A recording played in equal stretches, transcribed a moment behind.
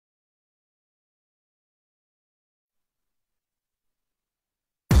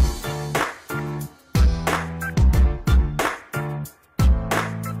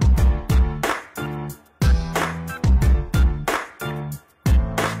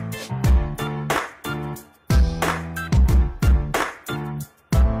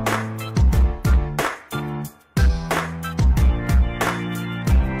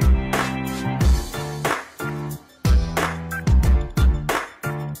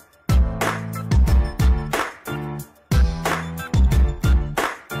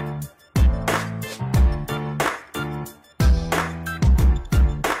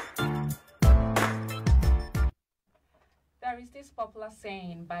popular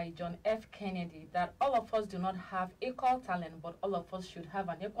saying by John F. Kennedy that all of us do not have equal talent, but all of us should have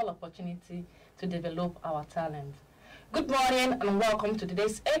an equal opportunity to develop our talent. Good morning and welcome to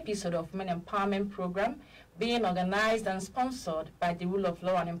today's episode of Women Empowerment Program, being organized and sponsored by the Rule of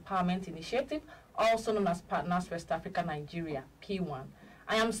Law and Empowerment Initiative, also known as Partners West Africa Nigeria, P1.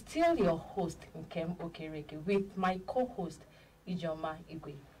 I am still your host, Nkem Okereke, with my co-host, Ijoma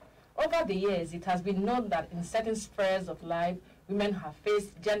Igwe. Over the years, it has been known that in certain spheres of life, women have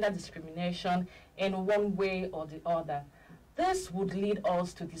faced gender discrimination in one way or the other. This would lead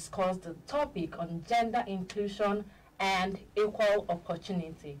us to discuss the topic on gender inclusion and equal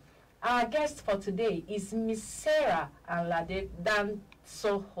opportunity. Our guest for today is Miss Sarah Anlade Dan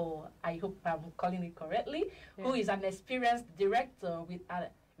Soho. I hope I'm calling it correctly. Yeah. Who is an experienced director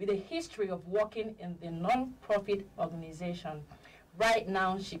with a history of working in the non-profit organization. Right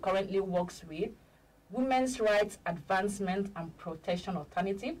now, she currently works with Women's Rights Advancement and Protection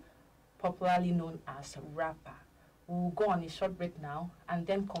Alternative, popularly known as RAPA. We'll go on a short break now and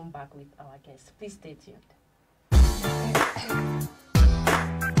then come back with our guest. Please stay tuned.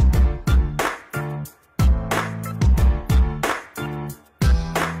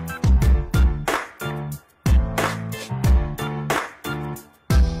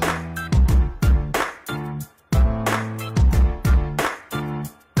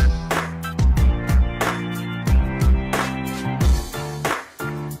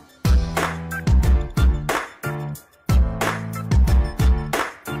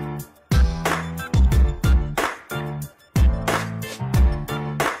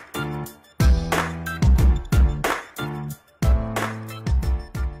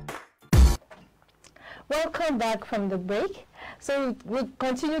 Welcome back from the break. So we'll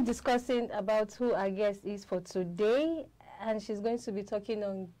continue discussing about who our guest is for today, and she's going to be talking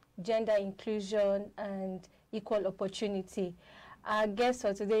on gender inclusion and equal opportunity. Our guest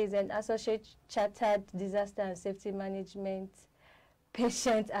for today is an Associate Chartered Disaster and Safety Management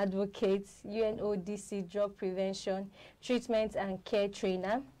Patient Advocate, UNODC Drug Prevention, Treatment and Care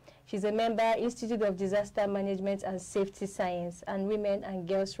Trainer. She's a member, Institute of Disaster Management and Safety Science, and Women and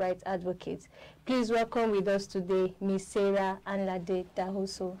Girls' Rights Advocate. Please welcome with us today, Ms. Sarah Anlade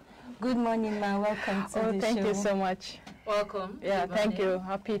Dahoso. Good morning, ma'am. Welcome to the show. Thank you so much. Welcome. Yeah, thank you.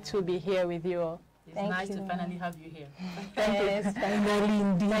 Happy to be here with you all. It's nice to finally have you here. Yes, finally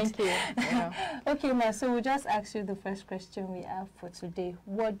indeed. Thank you. Yeah. Okay, ma'am, so we'll just ask you the first question we have for today.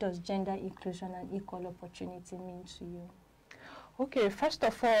 What does gender inclusion and equal opportunity mean to you? Okay, first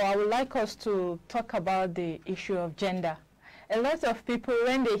of all, I would like us to talk about the issue of gender. A lot of people,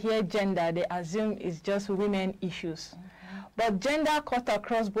 when they hear gender, they assume it's just women issues. But gender cut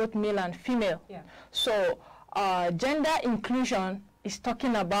across both male and female. Yeah. So gender inclusion is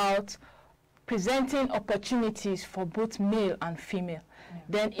talking about presenting opportunities for both male and female. Yeah.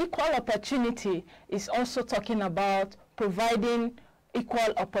 Then equal opportunity is also talking about providing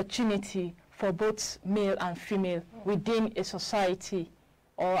equal opportunity for both male and female within a society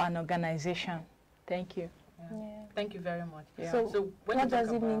or an organization. Thank you. Yeah. Yeah. Thank you very much. Yeah. So what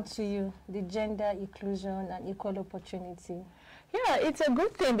does it mean to you, the gender inclusion and equal opportunity? Yeah, it's a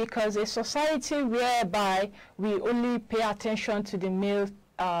good thing because a society whereby we only pay attention to the male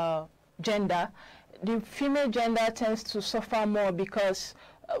gender, the female gender tends to suffer more because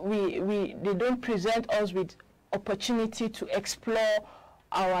they don't present us with opportunity to explore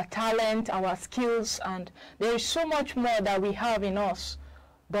our talent, our skills, and there is so much more that we have in us.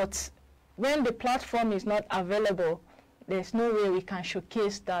 But when the platform is not available, there's no way we can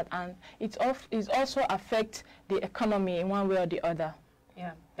showcase that, and it also affects the economy in one way or the other.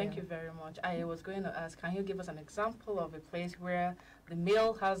 Yeah, thank you very much. I was going to ask, can you give us an example of a place where the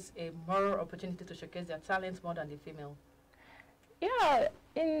male has a more opportunity to showcase their talents more than the female? Yeah,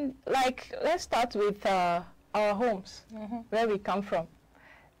 let's start with our homes, where we come from.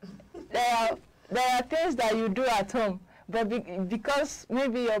 There are things that you do at home, but because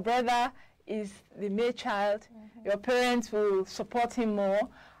maybe your brother is the male child, your parents will support him more,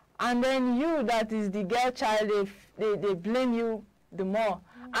 and then you, that is the girl child, they blame you the more.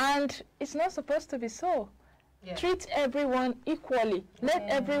 And it's not supposed to be so. Yeah. Treat everyone equally. Let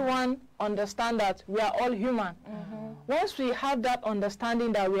everyone understand that we are all human. Once we have that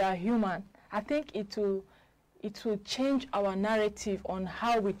understanding that we are human, I think it will change our narrative on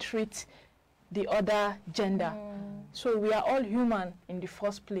how we treat the other gender. So we are all human in the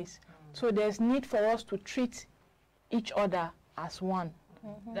first place. So there's need for us to treat each other as one.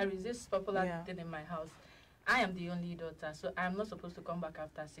 There is this popular thing in my house. I am the only daughter, so I'm not supposed to come back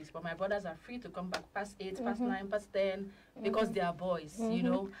after 6. But my brothers are free to come back past 8, past 9, past 10, because they are boys, you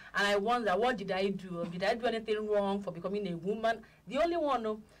know. And I wonder, what did I do? Did I do anything wrong for becoming a woman? The only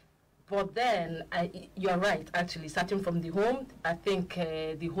one. But then, you're right, actually, starting from the home, I think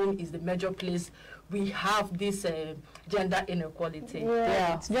the home is the major place we have this gender inequality.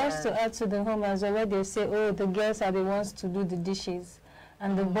 Yeah. Just to add to the home as well, where they say, oh, the girls are the ones to do the dishes,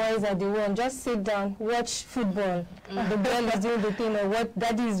 and the boys are the ones. Just sit down, watch football. The girl is doing the thing, or what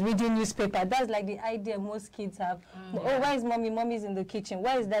daddy is reading newspaper. That's like the idea most kids have. Oh, why is mommy? Mommy's in the kitchen.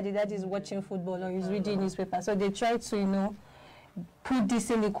 Why is daddy? Daddy is watching football or he's reading newspaper. So they try to, you know, put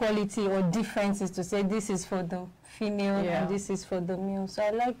this inequality or differences to say this is for the female and this is for the male. So I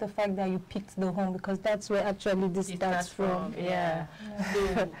like the fact that you picked the home, because that's where actually this starts from. Yeah.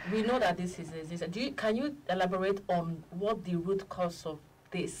 So we know that this is can you elaborate on what the root cause of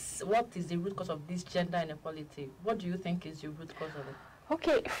this? What is the root cause of this gender inequality? What do you think is the root cause of it?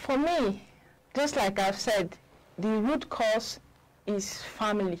 Okay, for me, just like I've said, the root cause is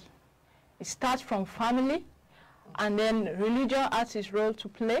family. It starts from family. And then religion has its role to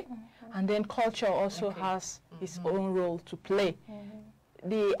play, and then culture also has its own role to play.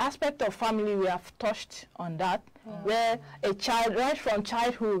 The aspect of family, we have touched on that, where a child, right from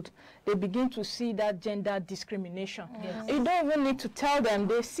childhood, they begin to see that gender discrimination. You don't even need to tell them.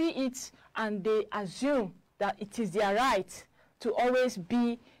 They see it and they assume that it is their right to always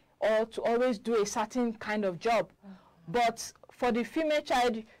be or to always do a certain kind of job. But for the female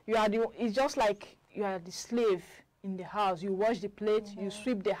child, it's just like you are the slave in the house. You wash the plate, you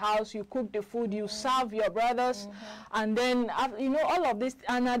sweep the house, you cook the food, you serve your brothers, and then, you know, all of this,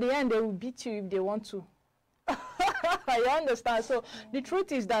 and at the end, they will beat you if they want to. You understand? So the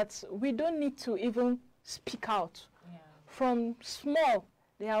truth is that we don't need to even speak out. From small,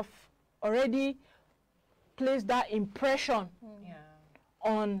 they have already placed that impression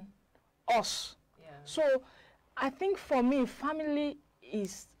on us. So I think for me, family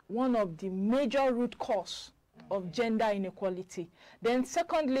is one of the major root cause of gender inequality. Then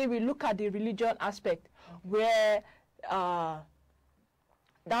secondly, we look at the religion aspect, where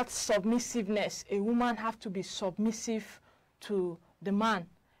that submissiveness, a woman have to be submissive to the man.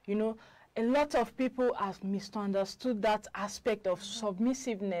 You know, a lot of people have misunderstood that aspect of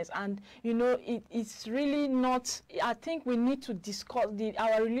submissiveness, and you know, it's really not. I think we need to discuss,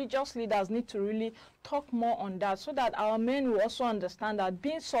 our religious leaders need to really talk more on that, so that our men will also understand that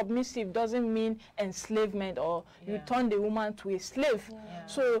being submissive doesn't mean enslavement, or you turn the woman to a slave.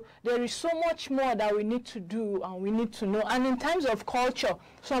 So there is so much more that we need to do, and we need to know. And in terms of culture,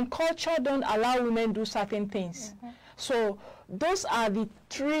 some culture don't allow women do certain things. So those are the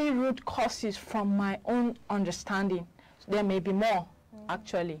 3 root causes from my own understanding. There may be more,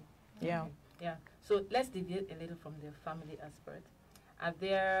 actually. Yeah. So let's deviate a little from the family aspect. Are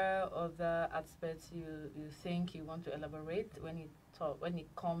there other aspects you think you want to elaborate when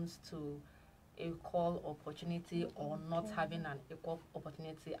it comes to equal opportunity or not having an equal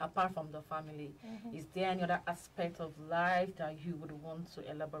opportunity apart from the family? Is there any other aspect of life that you would want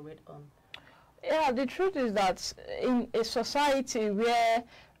to elaborate on? Yeah, the truth is that in a society where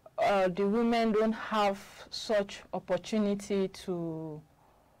the women don't have such opportunity to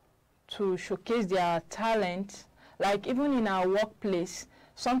showcase their talent, like even in our workplace,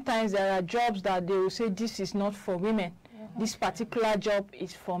 sometimes there are jobs that they will say this is not for women. This particular job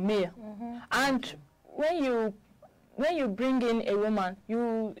is for male. And when you bring in a woman,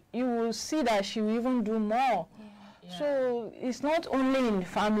 you will see that she will even do more. So it's not only in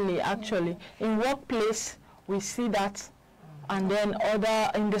family, actually. In workplace, we see that, and then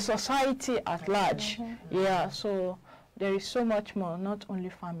in the society at large. So there is so much more, not only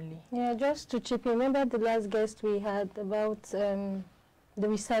family. Yeah, just to chip in, remember the last guest we had about the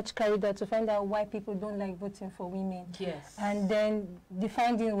research carried out to find out why people don't like voting for women. Yes. And then the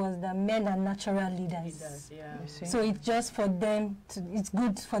finding was that men are natural leaders. So it's just for them it's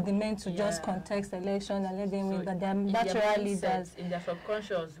good for the men to just contest election and let them win, but they're natural leaders. In their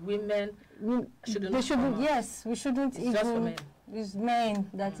subconscious, women shouldn't. They shouldn't. Yes, we shouldn't it's even. Just for men. It's men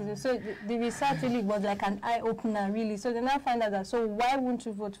that is. So the research really was like an eye opener, really. So they now find out that. So why won't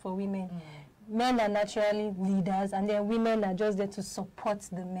you vote for women? Men are naturally leaders, and then women are just there to support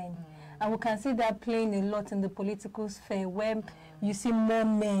the men. And we can see that playing a lot in the political sphere, where you see more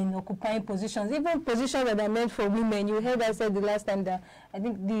men occupying positions, even positions that are meant for women. You heard I said the last time that I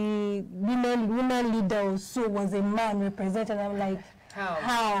think the women leader also was a man represented. I'm like,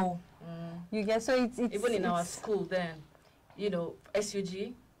 how? You get, so it's even in our school then, you know,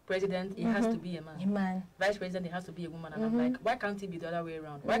 SUG, president, it has to be a man. A man. Vice president, it has to be a woman. And I'm like, why can't it be the other way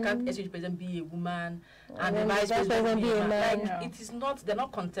around? Why can't SUG president be a woman and the vice president be a man? Like, it is not, they're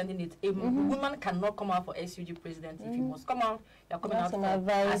not contending it. A woman cannot come out for SUG president. If you must come out, you're coming out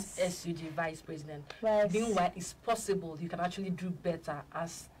as SUG vice president. Meanwhile, it's possible you can actually do better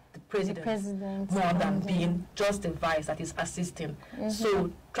as the president more than being just a vice that is assisting. So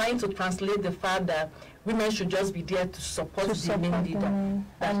trying to translate the fact that women should just be there to support the main leader,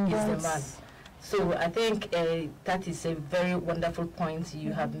 that is the man. So I think that is a very wonderful point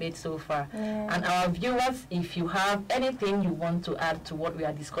you have made so far. And our viewers, if you have anything you want to add to what we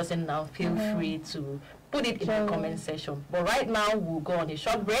are discussing now, feel free to put it in the comment section. But right now, we'll go on a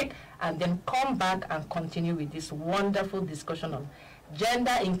short break and then come back and continue with this wonderful discussion on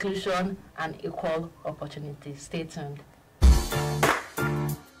gender inclusion and equal opportunity. Stay tuned.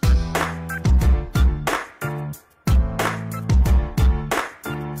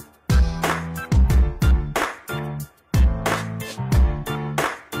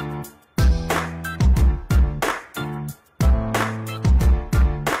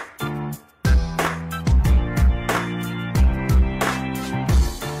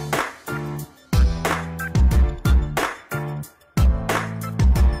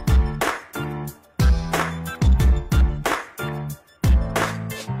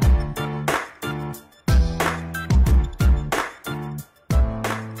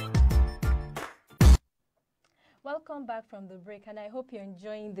 Welcome back from the break, and I hope you're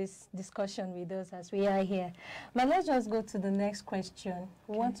enjoying this discussion with us as we are here. But let's just go to the next question.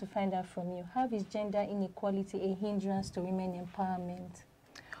 We want to find out from you, how is gender inequality a hindrance to women empowerment?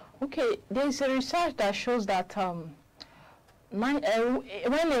 Okay, there's a research that shows that when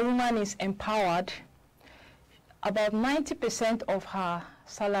a woman is empowered, about 90% of her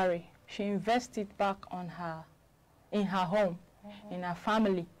salary, she invests it back on her, in her home, in her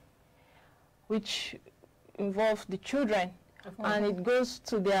family, which involves the children, and it goes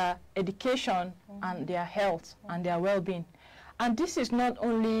to their education and their health and their well-being. And this is not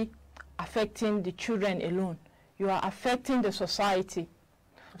only affecting the children alone, you are affecting the society.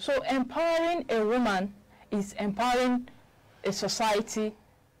 So empowering a woman is empowering a society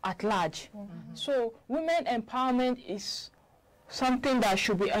at large. So women empowerment is something that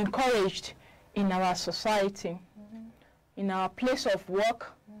should be encouraged in our society, in our place of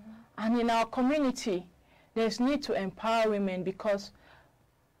work, and in our community. There's need to empower women because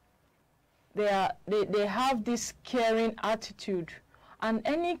they have this caring attitude, and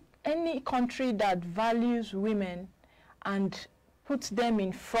any country that values women and puts them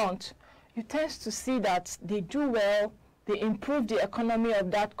in front, you tend to see that they do well, they improve the economy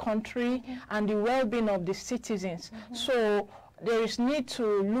of that country and the well-being of the citizens. So there is need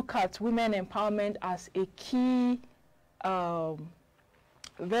to look at women empowerment as a key,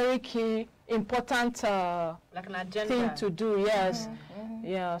 very key, important like an agenda thing to do. Yes.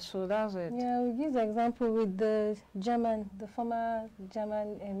 Yeah, so that's it. Yeah, we use example with the former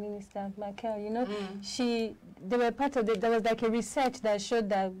German minister, Merkel. You know, they were part of there was like a research that showed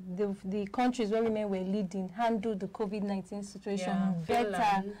that the countries where women were leading handled the COVID-19 situation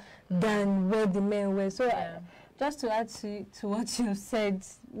better than where the men were. So just to add to what you said,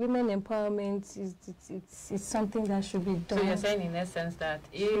 women empowerment is something that should be done. So you're saying in essence that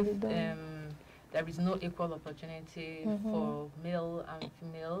if there is no equal opportunity for male and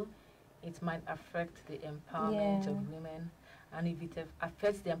female, it might affect the empowerment of women. And if it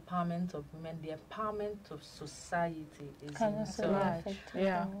affects the empowerment of women, the empowerment of society is also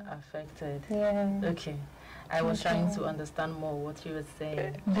affected. Okay. I was trying to understand more what you were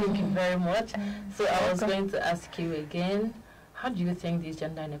saying. Thank you very much. So I was going to ask you again, how do you think this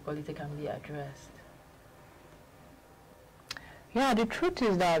gender inequality can be addressed? Yeah, the truth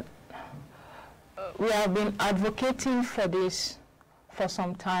is that we have been advocating for this for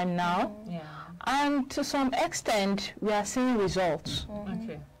some time now. And to some extent, we are seeing results.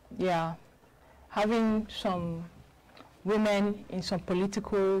 Yeah, having some women in some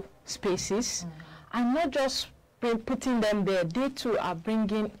political spaces, and not just putting them there, they too are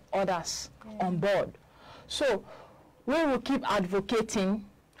bringing others on board. So we will keep advocating,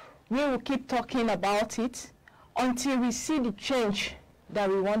 we will keep talking about it until we see the change that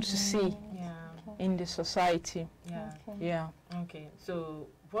we want to see in the society. Okay, so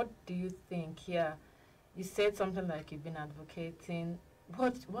what do you think here? You said something like you've been advocating.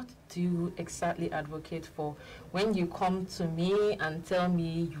 What do you exactly advocate for? When you come to me and tell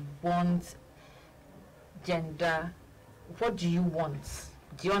me you want gender, what do you want?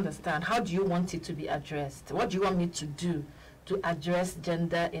 Do you understand? How do you want it to be addressed? What do you want me to do to address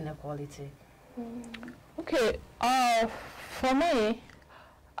gender inequality? Okay, for me,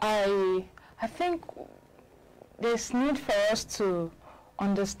 I think there's need for us to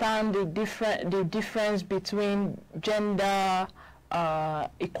understand the difference between gender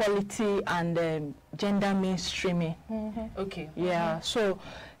equality and gender mainstreaming. Okay. Yeah. So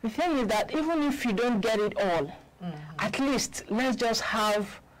the thing is that even if you don't get it all, at least let's just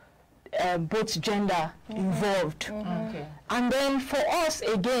have both gender involved. Okay. And then for us,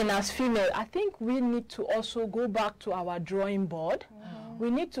 again, as female, I think we need to also go back to our drawing board. We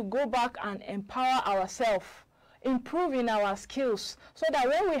need to go back and empower ourselves, improving our skills, so that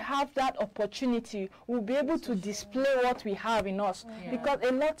when we have that opportunity, we'll be able to display what we have in us. Because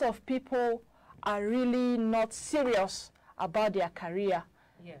a lot of people are really not serious about their career.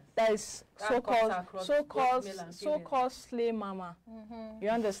 Yes. That is so-called slay mama. You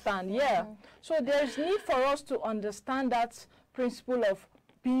understand? Yeah. So there's need for us to understand that principle of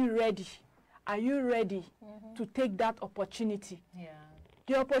being ready. Are you ready to take that opportunity? Yeah.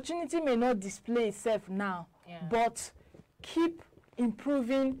 The opportunity may not display itself now, but keep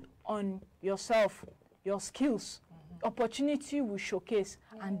improving on yourself, your skills. Opportunity will showcase,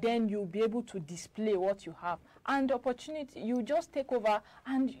 and then you'll be able to display what you have. And opportunity, you just take over,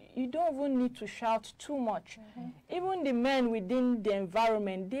 and you don't even need to shout too much. Even the men within the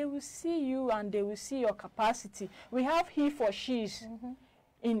environment, they will see you and they will see your capacity. We have he for she's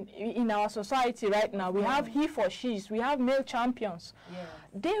in our society right now. We have he for she's. We have male champions.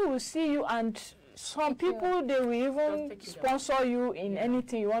 They will see you, and some people, they will even sponsor you in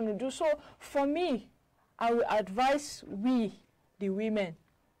anything you want to do. So for me, I will advise we, the women,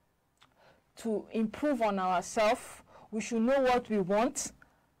 to improve on ourselves. We should know what we want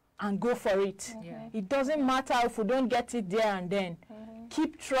and go for it. It doesn't matter if we don't get it there and then.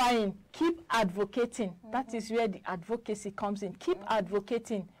 Keep trying, keep advocating. That is where the advocacy comes in. Keep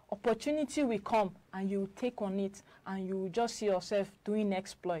advocating. Opportunity will come and you take on it, and you will just see yourself doing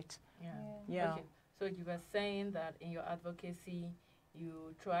exploit. Okay. So you were saying that in your advocacy,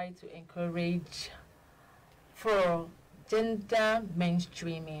 you try to encourage for gender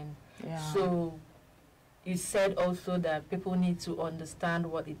mainstreaming. So you said also that people need to understand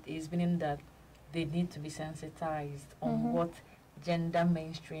what it is, meaning that they need to be sensitized on what gender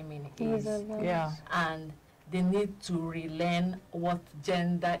mainstreaming is. And they need to relearn what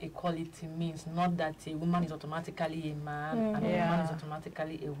gender equality means, not that a woman is automatically a man and a man is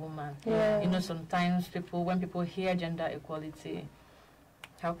automatically a woman. You know, sometimes when people hear gender equality,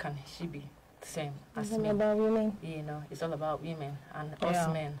 how can she be the same as me? About women. You know, it's all about women and us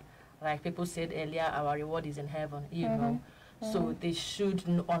men. Like people said earlier, our reward is in heaven, you know. So they should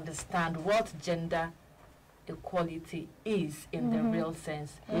understand what gender equality is in the real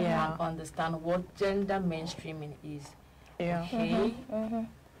sense, and understand what gender mainstreaming is. Okay.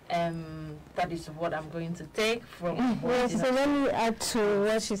 That is what I'm going to take from so let me add to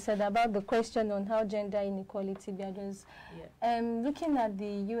what she said about the question on how gender inequality be addressed. Looking at the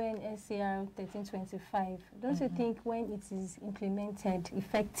UNSCR 1325, don't you think when it is implemented,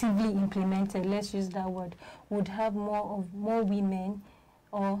 effectively implemented, let's use that word, would have more women,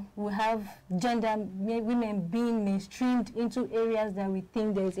 or we have women being mainstreamed into areas that we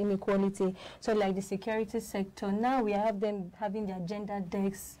think there is inequality? So like the security sector, now we have them having their gender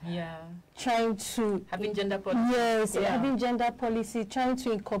decks, trying to having gender policy. Having gender policy, trying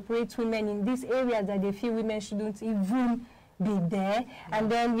to incorporate women in these areas that they feel women shouldn't even be there.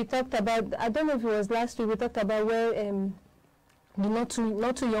 And then we talked about, I don't know if it was last week, we talked about where the not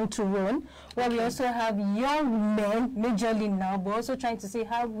too young to run, where we also have young men, majorly now, but also trying to see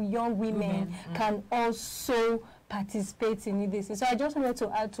how young women can also participate in this. So I just wanted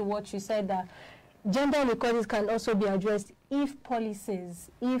to add to what you said, that gender inequalities can also be addressed if policies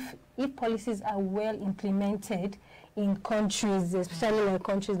are well implemented in countries, especially like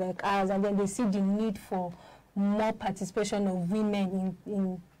countries like ours, and then they see the need for more participation of women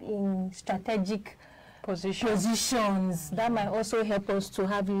in strategic positions. That might also help us to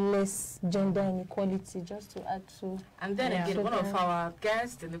have less gender inequality, just to add to. And then again, one of our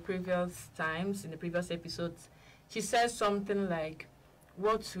guests in the previous episodes, she says something like,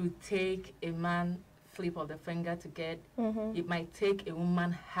 what would take a man flip of the finger to get, it might take a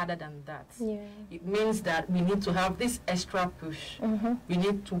woman harder than that. It means that we need to have this extra push. We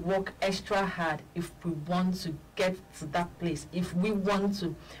need to work extra hard if we want to get to that place, if we want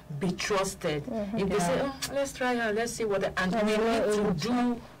to be trusted. If they say, let's try her, let's see what, and we need to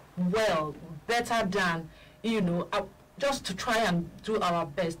do well, better than, just to try and do our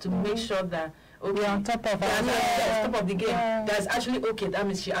best to make sure that we're on top of the game. That's actually that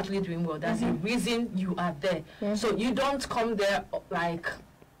means she's actually doing well. That's the reason you are there. So you don't come there like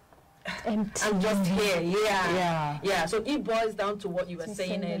Empty. I'm just here. Yeah. Yeah. So it boils down to what you were To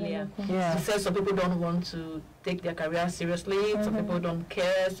saying say earlier. Yeah. You said some people don't want to take their career seriously. Some people don't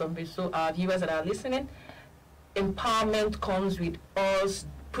care. Some people, so our viewers that are listening, empowerment comes with us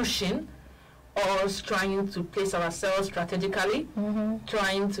pushing, us trying to place ourselves strategically,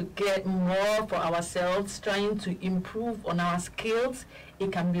 trying to get more for ourselves, trying to improve on our skills.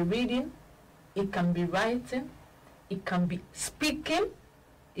 It can be reading, it can be writing, it can be speaking,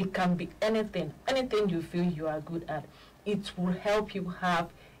 it can be anything you feel you are good at. It will help you have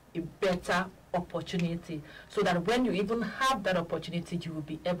a better opportunity, so that when you even have that opportunity, you will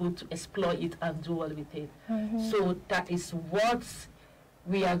be able to explore it and do well with it. So that is what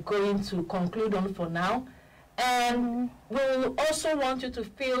we are going to conclude on for now. And we'll also want you to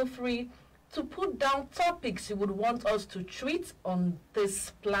feel free to put down topics you would want us to treat on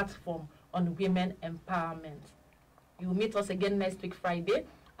this platform on women empowerment. You'll meet us again next week, Friday,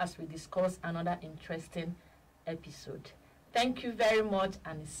 as we discuss another interesting episode. Thank you very much,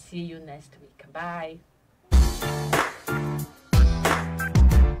 and see you next week. Bye.